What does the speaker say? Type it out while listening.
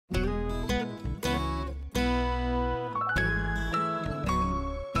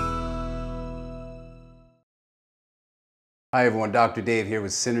Hi everyone, Dr. Dave here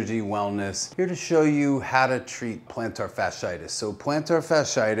with Synergy Wellness, here to show you how to treat plantar fasciitis. So plantar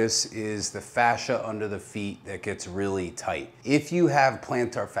fasciitis is the fascia under the feet that gets really tight. If you have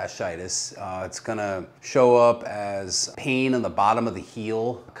plantar fasciitis, it's gonna show up as pain on the bottom of the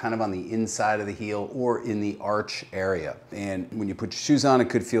heel, kind of on the inside of the heel or in the arch area. And when you put your shoes on, it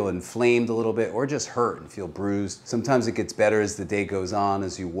could feel inflamed a little bit or just hurt and feel bruised. Sometimes it gets better as the day goes on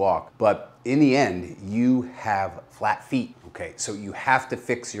as you walk, but in the end, you have flat feet. Okay, so you have to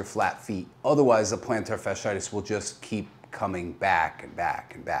fix your flat feet. Otherwise, the plantar fasciitis will just keep coming back and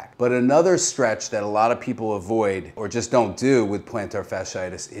back and back. But another stretch that a lot of people avoid or just don't do with plantar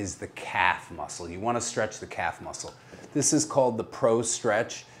fasciitis is the calf muscle. You want to stretch the calf muscle. This is called the pro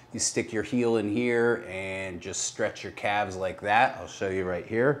stretch. You stick your heel in here and just stretch your calves like that. I'll show you right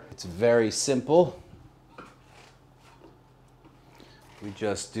here. It's very simple. We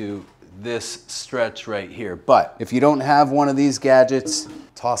just do this stretch right here. But if you don't have one of these gadgets,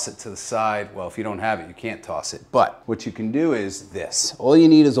 toss it to the side. Well, if you don't have it, you can't toss it. But what you can do is this. All you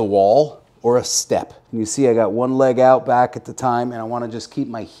need is a wall or a step. And you see I got one leg out back at the time, and I want to just keep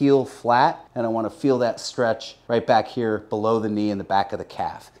my heel flat, and I want to feel that stretch right back here below the knee and the back of the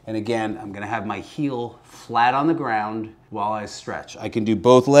calf. And again, I'm going to have my heel flat on the ground while I stretch. I can do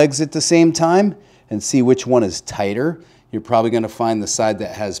both legs at the same time and see which one is tighter. You're probably going to find the side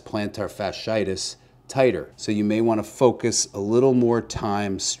that has plantar fasciitis tighter. So you may want to focus a little more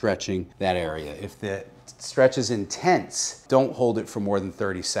time stretching that area. If the stretch is intense, don't hold it for more than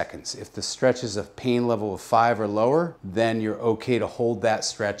 30 seconds. If the stretch is a pain level of 5 or lower, then you're okay to hold that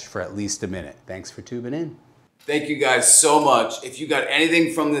stretch for at least a minute. Thanks for tuning in. Thank you guys so much. If you got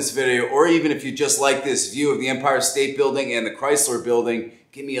anything from this video, or even if you just like this view of the Empire State Building and the Chrysler Building,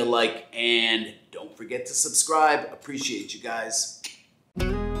 give me a like and don't forget to subscribe. Appreciate you guys.